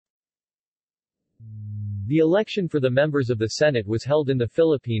The election for the members of the Senate was held in the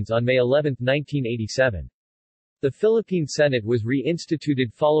Philippines on May 11, 1987. The Philippine Senate was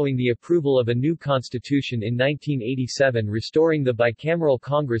reinstituted following the approval of a new constitution in 1987 restoring the bicameral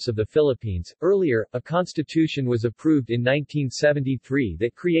Congress of the Philippines. Earlier, a constitution was approved in 1973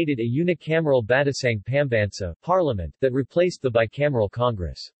 that created a unicameral Batasang Pambansa parliament that replaced the bicameral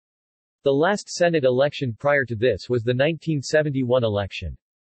Congress. The last Senate election prior to this was the 1971 election.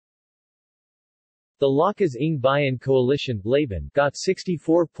 The Lakas ng Bayan coalition Laban, got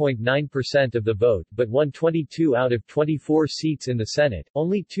 64.9% of the vote but won 22 out of 24 seats in the Senate.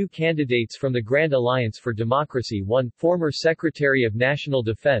 Only two candidates from the Grand Alliance for Democracy won, former Secretary of National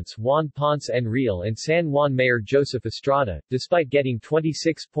Defense Juan Ponce Enrile and San Juan Mayor Joseph Estrada, despite getting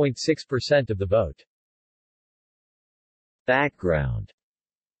 26.6% of the vote. Background.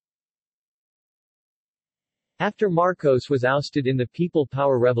 After Marcos was ousted in the People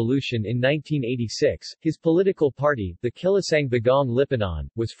Power Revolution in 1986, his political party, the Kilusang Bagong Lipunan,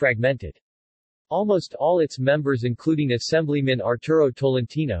 was fragmented. Almost all its members including Assemblyman Arturo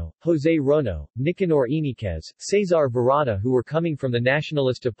Tolentino, Jose Rono, Nicanor Iniquez, Cesar Virata who were coming from the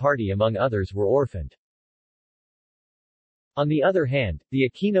Nacionalista Party among others were orphaned. On the other hand, the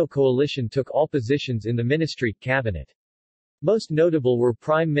Aquino coalition took all positions in the ministry, cabinet. Most notable were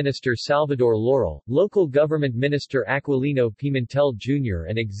Prime Minister Salvador Laurel, Local Government Minister Aquilino Pimentel Jr.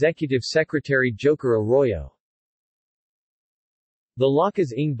 and Executive Secretary Joker Arroyo. The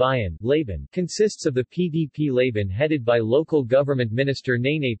Lakas ng Bayan Laban consists of the PDP Laban headed by Local Government Minister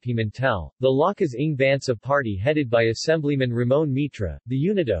Nene Pimentel, the Lakas ng Bansa Party headed by Assemblyman Ramon Mitra, the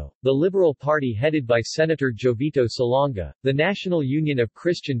Unido, the Liberal Party headed by Senator Jovito Salonga, the National Union of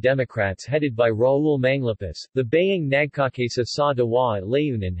Christian Democrats headed by Raul Manglapus, the Bayang Nagkakesa sa Dawa at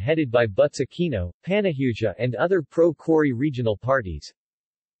Layunan headed by Butz Aquino, Panahuja and other pro-Cory regional parties.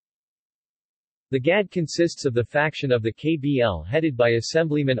 The GAD consists of the faction of the KBL headed by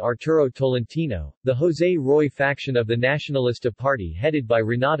Assemblyman Arturo Tolentino, the Jose Roy faction of the Nacionalista Party headed by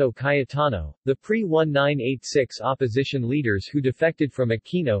Renato Cayetano, the pre-1986 opposition leaders who defected from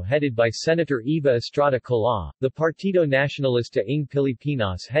Aquino headed by Senator Eva Estrada Cala, the Partido Nacionalista ng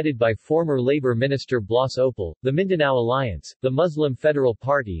Pilipinas headed by former Labor Minister Blas Opal, the Mindanao Alliance, the Muslim Federal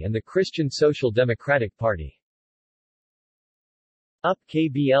Party and the Christian Social Democratic Party.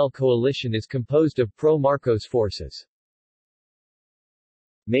 UP-KBL coalition is composed of pro-Marcos forces.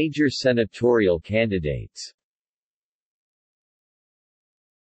 Major senatorial candidates.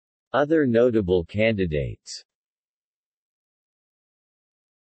 Other notable candidates.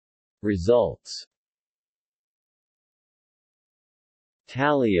 Results.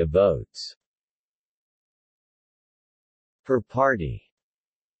 Tally of votes. Per party.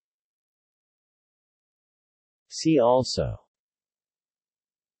 See also.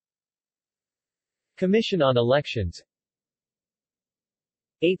 Commission on Elections,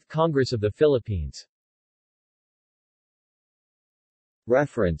 8th Congress of the Philippines.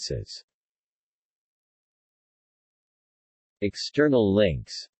 References. External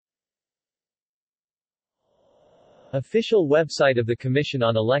links. Official website of the Commission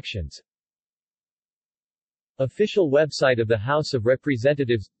on Elections. Official website of the House of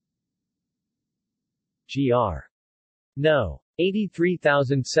Representatives. Gr. No.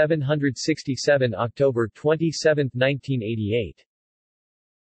 83767 October 27, 1988.